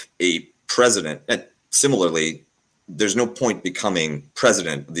 if a president, and similarly, there's no point becoming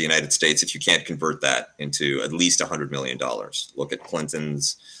president of the United States if you can't convert that into at least $100 million. Look at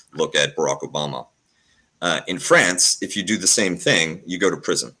Clinton's, look at Barack Obama. In France, if you do the same thing, you go to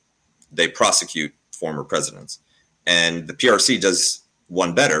prison. They prosecute former presidents. And the PRC does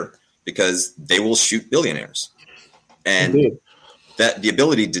one better because they will shoot billionaires. And Indeed. that the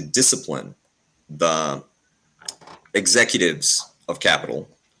ability to discipline the executives of capital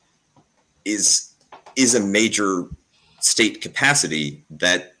is a major state capacity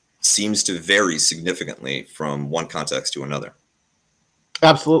that seems to vary significantly from one context to another.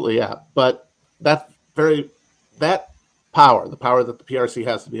 Absolutely, yeah. But that power, the power that the PRC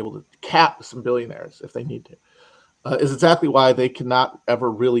has to be able to cap some billionaires if they need to, is exactly why they cannot ever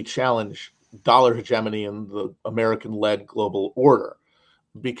really challenge dollar hegemony in the American-led global order.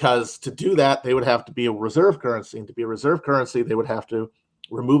 Because to do that, they would have to be a reserve currency, and to be a reserve currency, they would have to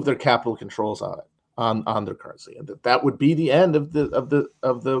remove their capital controls on it, on their currency, and that would be the end of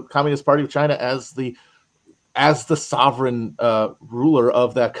the Communist Party of China as the sovereign ruler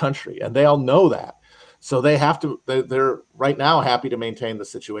of that country, and they all know that. So they have to. They're right now happy to maintain the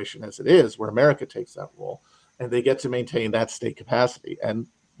situation as it is, where America takes that role, and they get to maintain that state capacity, and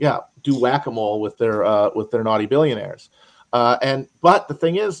do whack-a-mole with their naughty billionaires. But the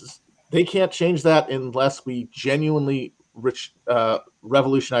thing is, they can't change that unless we genuinely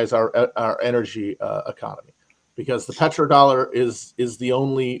revolutionize our energy economy, because the petrodollar is the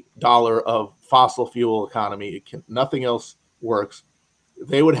only dollar of fossil fuel economy. Nothing else works.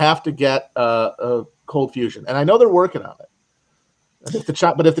 They would have to get a cold fusion, and I know they're working on it. But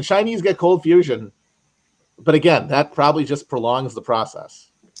if the Chinese get cold fusion, but again, that probably just prolongs the process.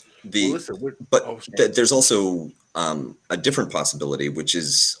 There's also a different possibility, which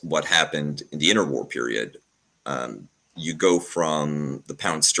is what happened in the interwar period. You go from the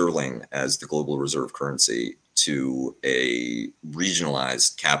pound sterling as the global reserve currency to a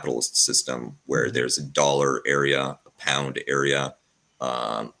regionalized capitalist system where there's a dollar area, a pound area,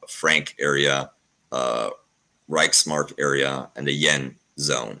 a franc area, a Reichsmark area, and a yen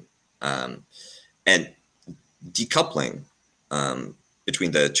zone. And decoupling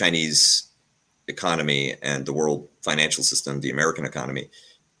between the Chinese economy and the world financial system, the American economy,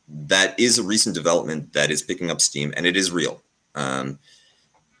 that is a recent development that is picking up steam, and it is real. And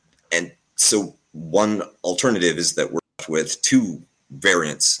so one alternative is that we're left with two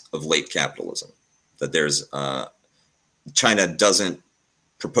variants of late capitalism. That there's China doesn't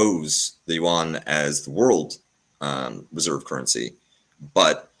propose the yuan as the world reserve currency,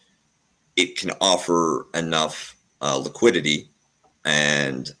 but it can offer enough liquidity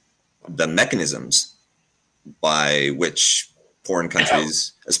and the mechanisms by which foreign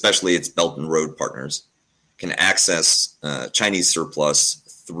countries, especially its Belt and Road partners, can access Chinese surplus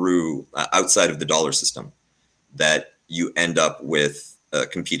through outside of the dollar system, that you end up with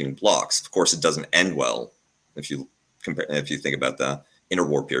competing blocks. Of course, it doesn't end well if you think about the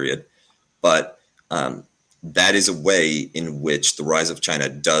interwar period, but that is a way in which the rise of China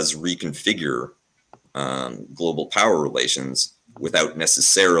does reconfigure global power relations without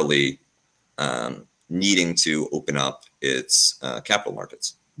necessarily needing to open up its capital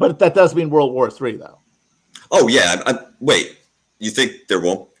markets. But that does mean World War III, though. Oh yeah. Wait, you think there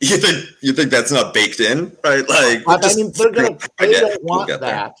won't? You think that's not baked in, right? Like, I mean, they don't want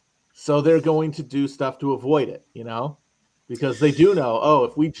that, so they're going to do stuff to avoid it. Because they do know,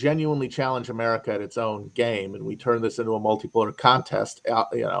 if we genuinely challenge America at its own game and we turn this into a multipolar contest,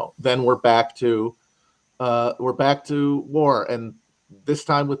 then we're back to war, and this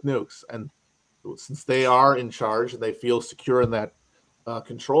time with nukes. And since they are in charge and they feel secure in that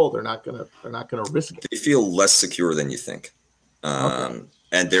control, they're not gonna risk it. They feel less secure than you think, and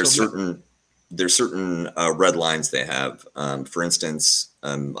there's certain red lines they have. For instance,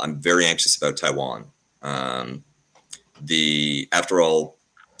 I'm very anxious about Taiwan. After all,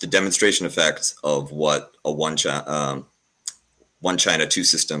 the demonstration effect of what a one China, two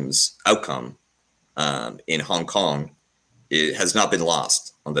systems outcome in Hong Kong, it has not been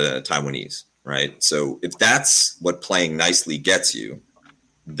lost on the Taiwanese, right? So if that's what playing nicely gets you,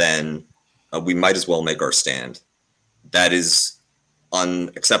 then we might as well make our stand. That is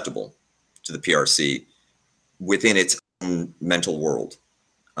unacceptable to the PRC within its own mental world.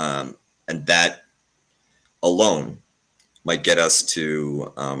 And that alone might get us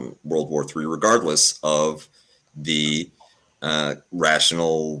to World War III, regardless of the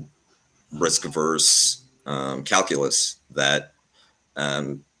rational, risk-averse calculus that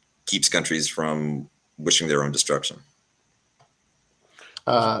keeps countries from wishing their own destruction.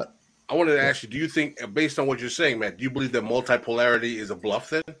 I wanted to ask you, do you think, based on what you're saying, Matt, do you believe that multipolarity is a bluff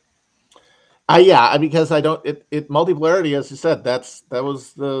then? Yeah, because I don't. It multipolarity, as you said, that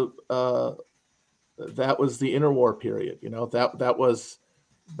was the interwar period. You know, that was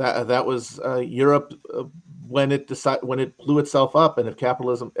Europe when it blew itself up, and if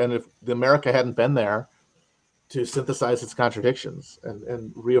capitalism and if America hadn't been there to synthesize its contradictions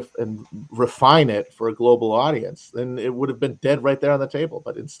and refine it for a global audience, then it would have been dead right there on the table.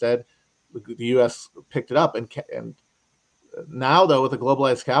 But instead, the U.S. picked it up, and now though with the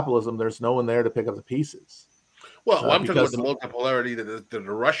globalized capitalism, there's no one there to pick up the pieces. Well, I'm talking about the multipolarity that the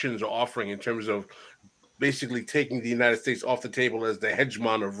Russians are offering in terms of basically taking the United States off the table as the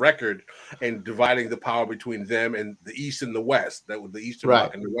hegemon of record and dividing the power between them and the East and the West, that was the Eastern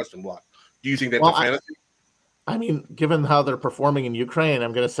Bloc and the Western Bloc. Do you think that's a fantasy? I mean, given how they're performing in Ukraine,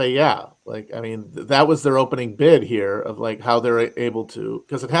 I'm going to say, yeah. Like, I mean, that was their opening bid here of like how they're able to,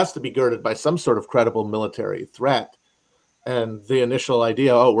 because it has to be girded by some sort of credible military threat. And the initial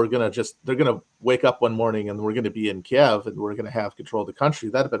idea, they're going to wake up one morning and we're going to be in Kiev and we're going to have control of the country.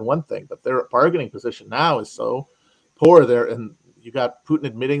 That'd have been one thing, but their bargaining position now is so poor there. And you got Putin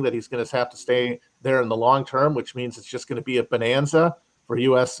admitting that he's going to have to stay there in the long term, which means it's just going to be a bonanza for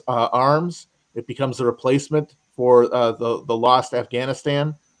U.S. Arms. It becomes a replacement for the lost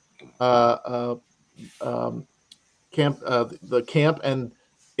Afghanistan camp, and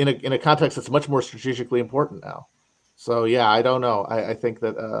in a context that's much more strategically important now. So yeah, I don't know. I think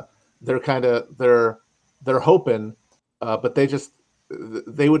that they're hoping, but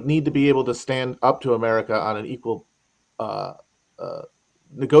they would need to be able to stand up to America on an equal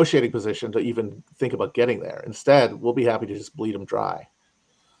negotiating position to even think about getting there. Instead, we'll be happy to just bleed them dry.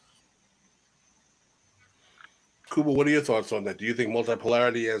 Kuba, what are your thoughts on that? Do you think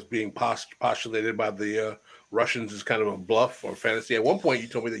multipolarity as being postulated by the Russians is kind of a bluff or fantasy? At one point, you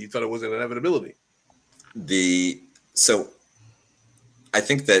told me that you thought it was an inevitability. So I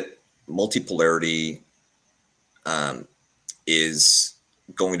think that multipolarity is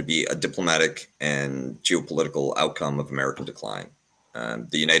going to be a diplomatic and geopolitical outcome of American decline.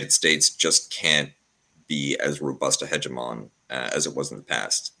 The United States just can't be as robust a hegemon as it was in the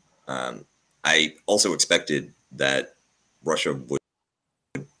past. I also expected that Russia would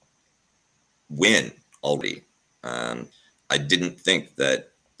win already. I didn't think that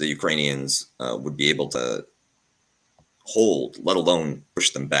the Ukrainians would be able to hold, let alone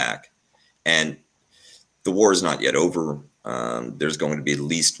push them back. And the war is not yet over. There's going to be at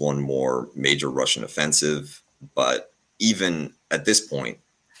least one more major Russian offensive. But even at this point,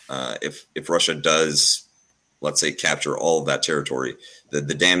 if Russia does, let's say, capture all of that territory, the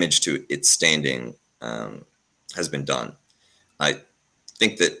damage to its standing has been done. I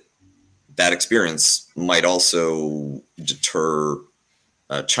think that experience might also deter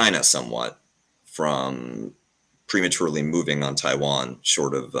China somewhat from prematurely moving on Taiwan,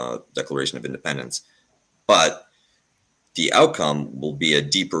 short of declaration of independence. But the outcome will be a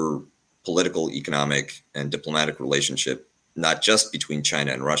deeper political, economic, and diplomatic relationship, not just between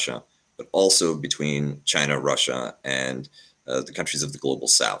China and Russia, but also between China, Russia, and the countries of the global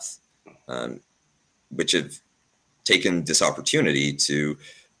South, which have taken this opportunity to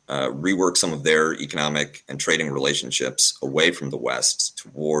rework some of their economic and trading relationships away from the West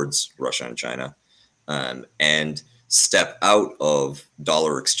towards Russia and China, and step out of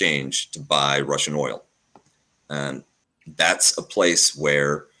dollar exchange to buy Russian oil. That's a place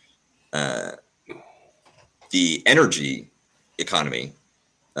where the energy economy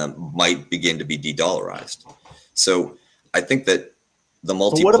might begin to be de-dollarized. So I think that the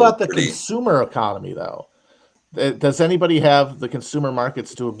But what about the consumer economy, though? Does anybody have the consumer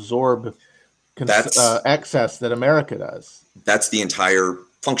markets to absorb excess that America does? That's the entire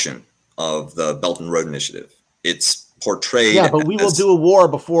function of the Belt and Road Initiative. It's portrayed. Yeah, but we will do a war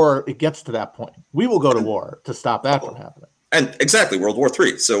before it gets to that point. We will go to war to stop that from happening. And exactly, World War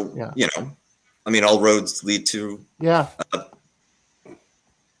III. So, I mean, all roads lead to. Yeah.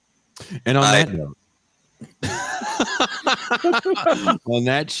 And on that note, on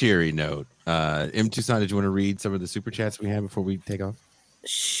that cheery note, M. Tucson, did you want to read some of the super chats we have before we take off?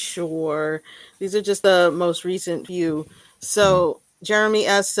 Sure. These are just the most recent few. So Jeremy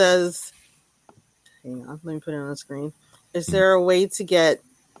S. says, hang on, let me put it on the screen. Is there a way to get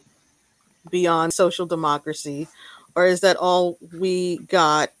beyond social democracy, or is that all we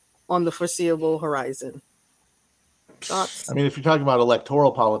got on the foreseeable horizon? Thoughts? I mean, if you're talking about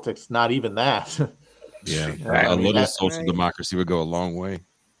electoral politics, not even that. Yeah, I a mean, little that- social right. democracy would go a long way.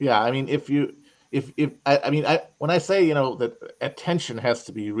 Yeah, I mean, when I say, that attention has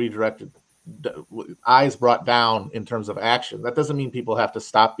to be redirected, eyes brought down in terms of action, that doesn't mean people have to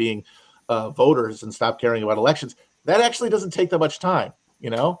stop being voters and stop caring about elections. That actually doesn't take that much time.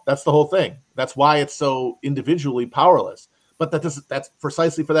 That's the whole thing. That's why it's so individually powerless. But that's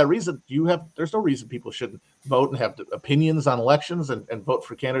precisely for that reason. There's no reason people shouldn't vote and have opinions on elections and vote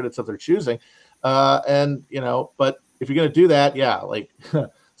for candidates of their choosing. But if you're going to do that, yeah, like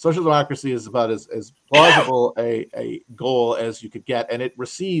social democracy is about as plausible a goal as you could get, and it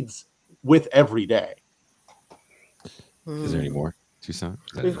recedes with every day. Is there any more, Tucson?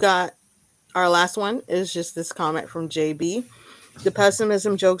 We've got our last one is just this comment from JB. The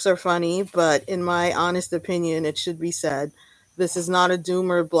pessimism jokes are funny, but in my honest opinion, it should be said, this is not a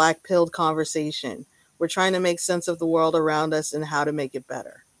doomer black pilled conversation. We're trying to make sense of the world around us and how to make it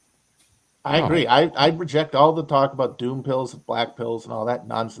better. I agree. I reject all the talk about doom pills, black pills, and all that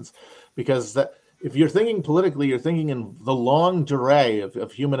nonsense, because if you're thinking politically, you're thinking in the long durée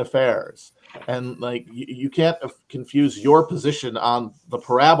of human affairs, and like you can't confuse your position on the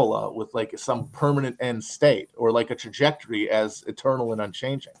parabola with like some permanent end state or like a trajectory as eternal and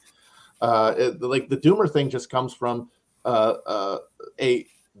unchanging. Like the doomer thing just comes from the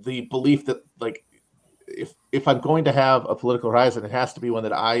belief that like if I'm going to have a political horizon, it has to be one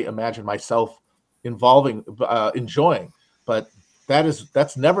that I imagine myself enjoying. But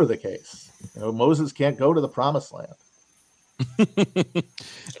that's never the case. Moses can't go to the promised land.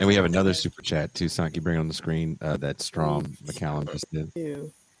 And we have another super chat too. Son, can you bring it on the screen that Strom McCallum just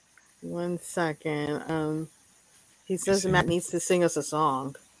did? 1 second. He says Matt needs to sing us a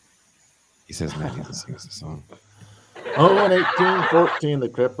song. He says Matt needs to sing us a song. Oh, in 1814, the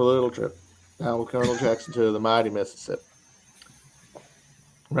Crip a little trip down with Colonel Jackson to the mighty Mississippi.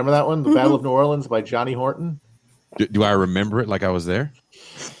 Remember that one, the Battle of New Orleans by Johnny Horton? Do I remember it like I was there?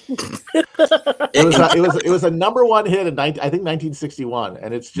 It was a number one hit in I think 1961,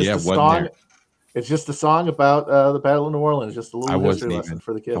 and it's just a song. There. It's just a song about the Battle of New Orleans, just a little history lesson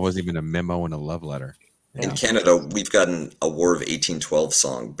for the kids. I wasn't even a memo and a love letter. Yeah. In Canada, we've gotten a War of 1812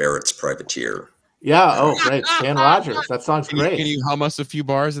 song, Barrett's Privateer. Yeah, oh, great. Stan Rogers. That song's great. Can you hum us a few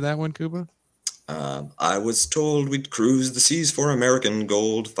bars of that one, Kuba? I was told we'd cruise the seas for American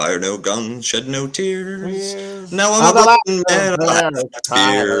gold, fire no guns, shed no tears. Now I'm a broken man. That's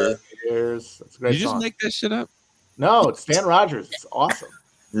a great Did you song. just make that shit up? No, it's Stan Rogers. It's awesome.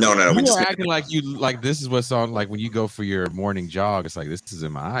 No. You We were just acting like this is what's on, like when you go for your morning jog. It's like this is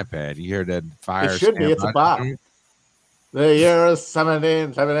in my iPad. You hear that fire? It should be. It's a bop. The year is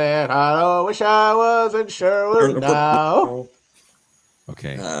 1778. I wish I was in Sherwood now.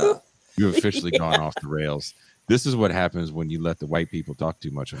 Okay, you've officially gone off the rails. This is what happens when you let the white people talk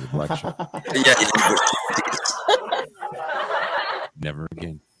too much on the Black Show. Never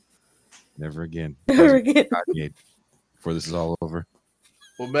again. Never again. Never again. Before this is all over.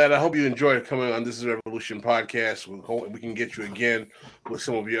 Well, Matt, I hope you enjoyed coming on This is Revolution podcast. We can get you again with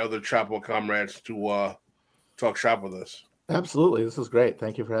some of your other Chapo comrades to talk shop with us. Absolutely. This is great.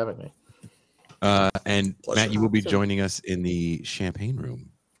 Thank you for having me. And Pleasure. Matt, you will be joining us in the champagne room.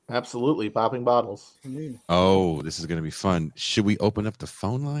 Absolutely. Popping bottles. Oh, this is going to be fun. Should we open up the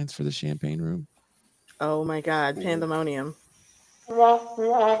phone lines for the champagne room? Oh my God, pandemonium. We'll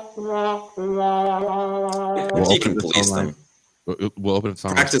If you can police them. We'll open up the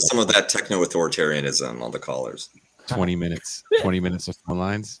phone Practice some of that techno-authoritarianism on the callers. 20 minutes. 20 minutes of phone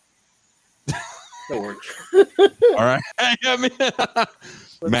lines. That works. All right. I mean,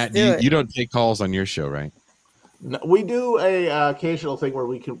 Matt, you don't take calls on your show, right? No, we do a occasional thing where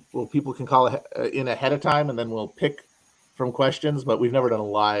people can call in ahead of time, and then we'll pick from questions. But we've never done a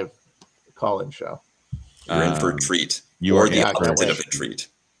live call-in show. You're in for a treat. You or are the in for a opposite of a treat. treat.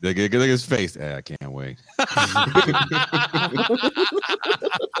 Look at his face. I can't wait.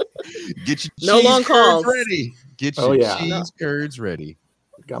 Get your No cheese long curds calls. ready. Get Oh, your yeah. cheese curds ready.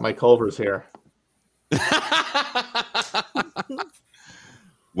 Got my Culvers here.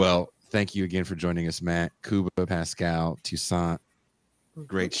 Well, thank you again for joining us, Matt, Kuba, Pascal, Toussaint.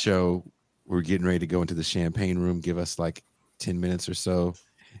 Great show. We're getting ready to go into the champagne room. Give us like 10 minutes or so.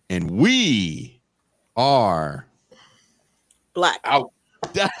 And we are Black. Out.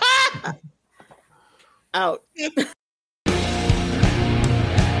 Out.